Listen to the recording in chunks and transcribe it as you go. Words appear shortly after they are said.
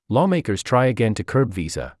Lawmakers try again to curb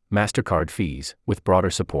Visa, Mastercard fees, with broader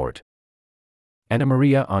support. Anna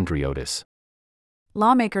Maria Andriotis.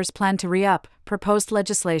 Lawmakers plan to re-up proposed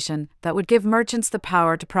legislation that would give merchants the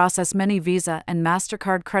power to process many Visa and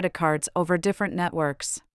Mastercard credit cards over different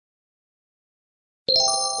networks.